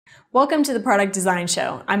Welcome to the Product Design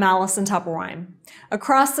Show. I'm Allison Topperweim.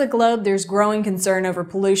 Across the globe, there's growing concern over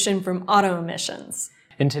pollution from auto emissions.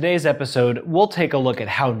 In today's episode, we'll take a look at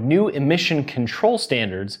how new emission control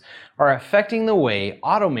standards are affecting the way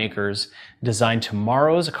automakers design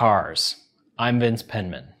tomorrow's cars. I'm Vince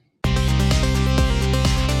Penman.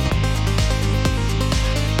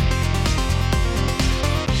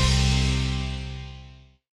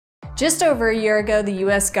 Just over a year ago, the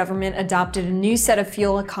U.S. government adopted a new set of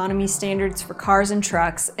fuel economy standards for cars and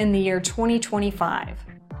trucks in the year 2025.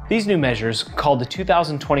 These new measures, called the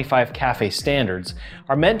 2025 CAFE standards,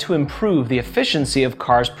 are meant to improve the efficiency of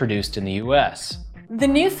cars produced in the U.S. The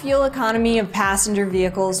new fuel economy of passenger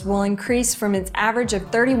vehicles will increase from its average of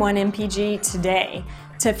 31 mpg today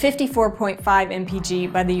to 54.5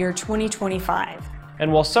 mpg by the year 2025.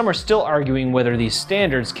 And while some are still arguing whether these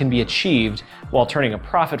standards can be achieved while turning a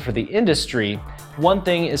profit for the industry, one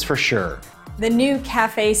thing is for sure. The new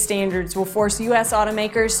CAFE standards will force U.S.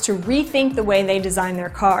 automakers to rethink the way they design their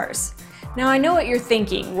cars. Now, I know what you're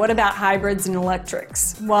thinking. What about hybrids and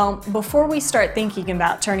electrics? Well, before we start thinking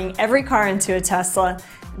about turning every car into a Tesla,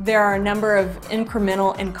 there are a number of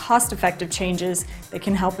incremental and cost-effective changes that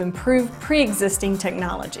can help improve pre-existing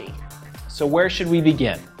technology. So where should we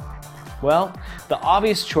begin? Well, the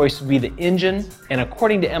obvious choice would be the engine, and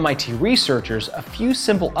according to MIT researchers, a few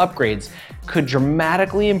simple upgrades could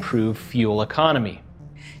dramatically improve fuel economy.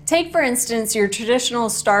 Take, for instance, your traditional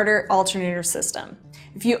starter-alternator system.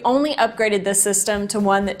 If you only upgraded this system to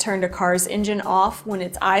one that turned a car's engine off when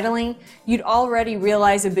it's idling, you'd already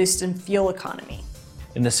realize a boost in fuel economy.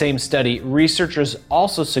 In the same study, researchers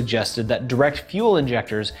also suggested that direct fuel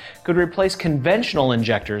injectors could replace conventional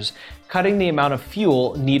injectors, cutting the amount of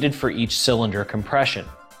fuel needed for each cylinder compression.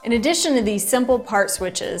 In addition to these simple part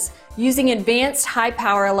switches, using advanced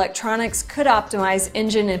high-power electronics could optimize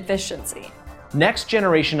engine efficiency.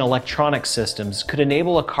 Next-generation electronic systems could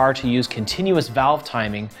enable a car to use continuous valve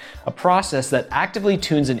timing, a process that actively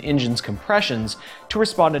tunes an engine's compressions to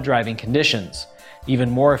respond to driving conditions.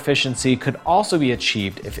 Even more efficiency could also be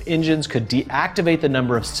achieved if engines could deactivate the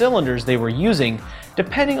number of cylinders they were using,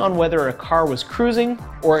 depending on whether a car was cruising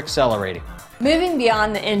or accelerating. Moving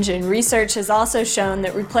beyond the engine, research has also shown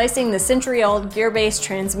that replacing the century-old gear-based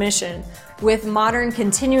transmission with modern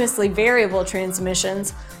continuously variable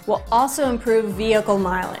transmissions will also improve vehicle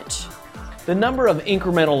mileage. The number of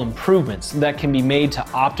incremental improvements that can be made to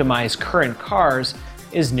optimize current cars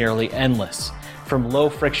is nearly endless. From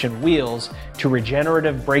low-friction wheels to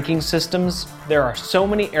regenerative braking systems, there are so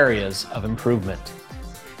many areas of improvement.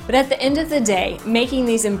 But at the end of the day, making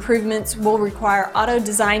these improvements will require auto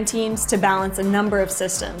design teams to balance a number of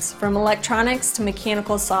systems, from electronics to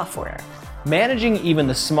mechanical software. Managing even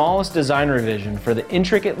the smallest design revision for the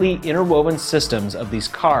intricately interwoven systems of these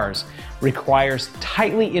cars requires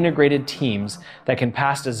tightly integrated teams that can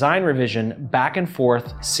pass design revision back and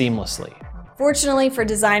forth seamlessly. Fortunately for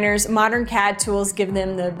designers, modern CAD tools give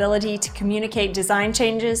them the ability to communicate design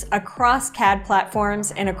changes across CAD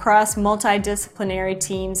platforms and across multidisciplinary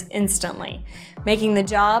teams instantly, making the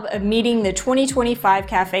job of meeting the 2025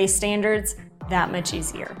 CAFE standards that much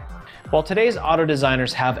easier. While today's auto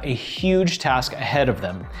designers have a huge task ahead of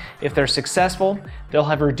them, if they're successful, they'll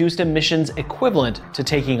have reduced emissions equivalent to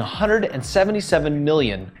taking 177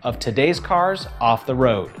 million of today's cars off the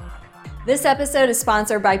road. This episode is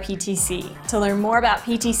sponsored by PTC. To learn more about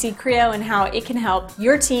PTC Creo and how it can help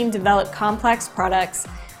your team develop complex products,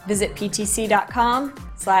 visit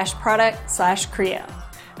ptc.com/product/Creo.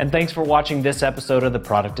 And thanks for watching this episode of the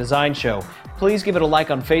Product Design Show. Please give it a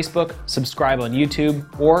like on Facebook, subscribe on YouTube,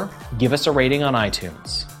 or give us a rating on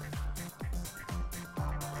iTunes.